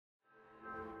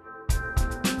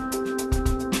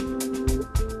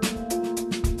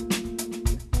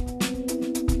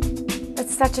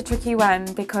such a tricky one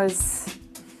because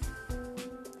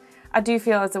I do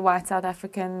feel as a white South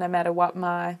African, no matter what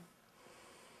my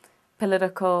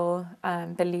political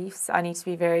beliefs, I need to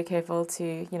be very careful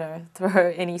to, you know,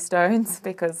 throw any stones,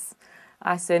 because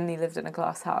I certainly lived in a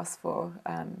glass house for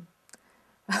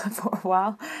for a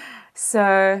while.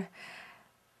 So,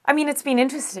 I mean, it's been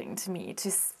interesting to me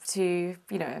to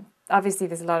you know, obviously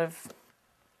there's a lot of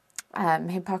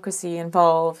hypocrisy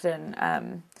involved,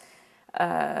 and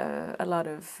a lot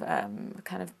of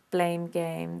kind of blame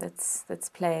game that's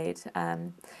played.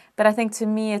 But I think to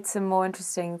me it's a more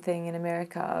interesting thing in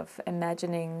America of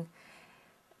imagining.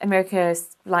 America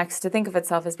likes to think of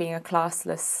itself as being a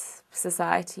classless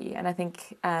society, and I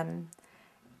think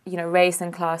you know, race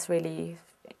and class really,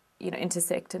 you know,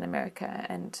 intersect in America,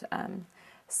 and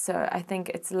so I think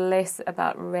it's less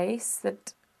about race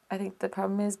that I think the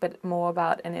problem is, but more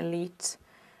about an elite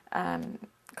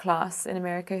class in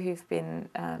America who've been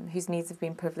whose needs have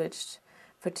been privileged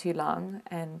for too long,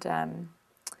 and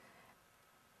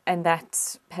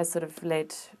that has sort of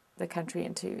led the country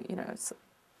into, you know,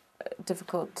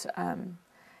 difficult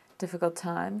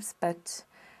times. But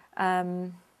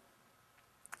I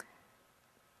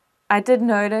did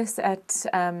notice as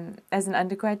an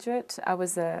undergraduate, I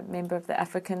was a member of the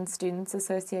African Students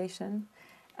Association,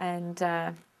 and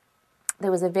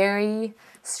there was a very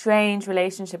strange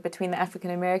relationship between the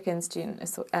African American student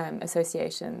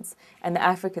associations and the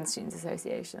African students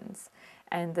associations,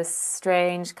 and this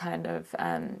strange kind of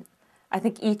I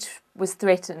think each was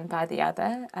threatened by the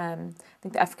other. I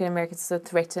think the African Americans were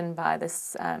threatened by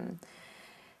this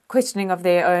questioning of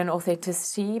their own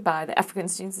authenticity by the African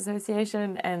Students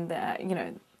Association, and you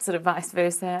know, sort of vice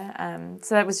versa.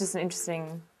 So that was just an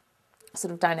interesting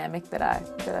sort of dynamic that I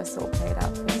saw played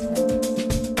out.